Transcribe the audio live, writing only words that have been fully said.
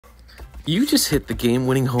You just hit the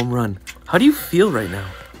game-winning home run. How do you feel right now?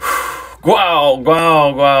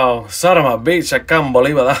 Wow. Son of a bitch, I can't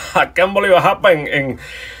believe it. I can't believe it happened. And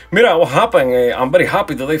mira, what happened? I'm very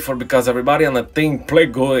happy today because everybody on the team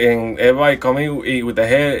played good and everybody coming with the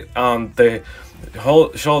head on the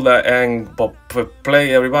whole shoulder and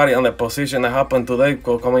play everybody on the position that happened today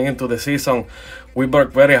coming into the season. We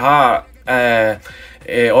worked very hard.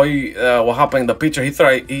 Hoy, what happened, the pitcher, he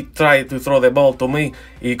tried to throw the ball to me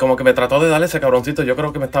y como que me trató de dar ese cabroncito, yo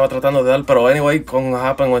creo que me estaba tratando de dar, pero anyway, con what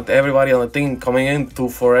happened with everybody on the team coming in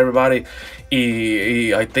for everybody,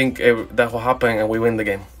 y I think that's what happened and we win the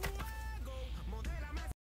game.